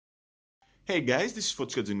Hey guys, this is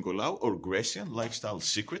Fotskas Nicolau or Grecian Lifestyle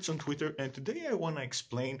Secrets on Twitter, and today I want to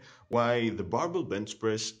explain why the barbell bench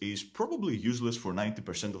press is probably useless for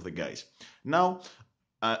 90% of the guys. Now,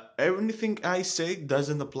 everything I say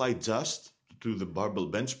doesn't apply just to the barbell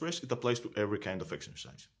bench press, it applies to every kind of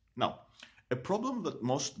exercise. Now, a problem that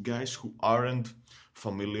most guys who aren't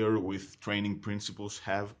familiar with training principles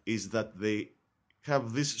have is that they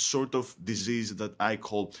have this sort of disease that I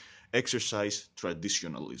call exercise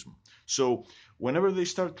traditionalism. So whenever they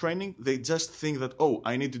start training, they just think that, oh,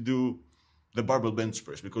 I need to do the barbell bench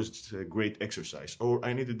press because it's a great exercise, or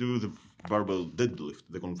I need to do the barbell deadlift,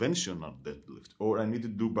 the conventional deadlift, or I need to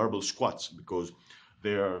do barbell squats because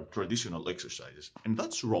they are traditional exercises. And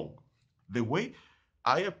that's wrong. The way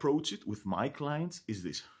I approach it with my clients is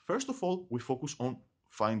this. First of all, we focus on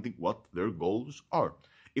finding what their goals are.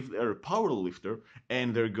 If they're a power lifter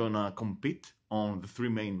and they're gonna compete on the three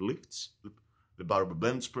main lifts, the barbell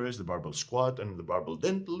bench press, the barbell squat, and the barbell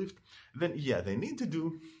deadlift, then yeah, they need to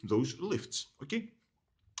do those lifts, okay?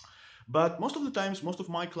 But most of the times, most of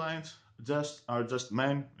my clients just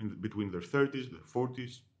men between their 30s, their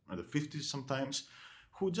 40s, and their 50s sometimes,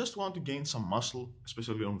 who just want to gain some muscle,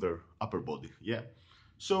 especially on their upper body. Yeah.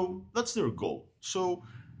 So that's their goal. So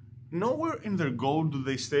nowhere in their goal do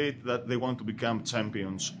they state that they want to become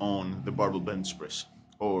champions on the barbell bench press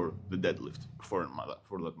or the deadlift, for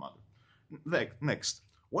that matter. Next,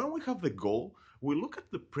 when we have the goal, we look at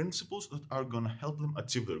the principles that are going to help them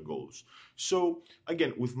achieve their goals. So,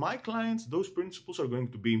 again, with my clients, those principles are going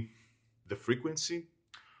to be the frequency,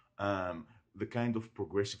 um, the kind of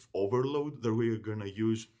progressive overload that we're going to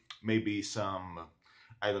use, maybe some,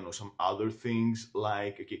 I don't know, some other things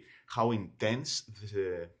like, okay, how intense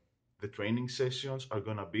the training sessions are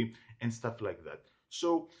going to be and stuff like that.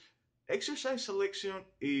 So, exercise selection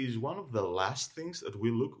is one of the last things that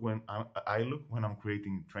we look when I look when I'm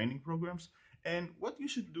creating training programs. And what you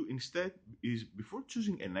should do instead is before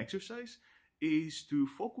choosing an exercise is to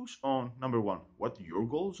focus on number one, what your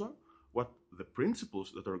goals are, what the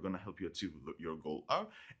principles that are going to help you achieve your goal are,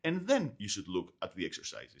 and then you should look at the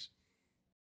exercises.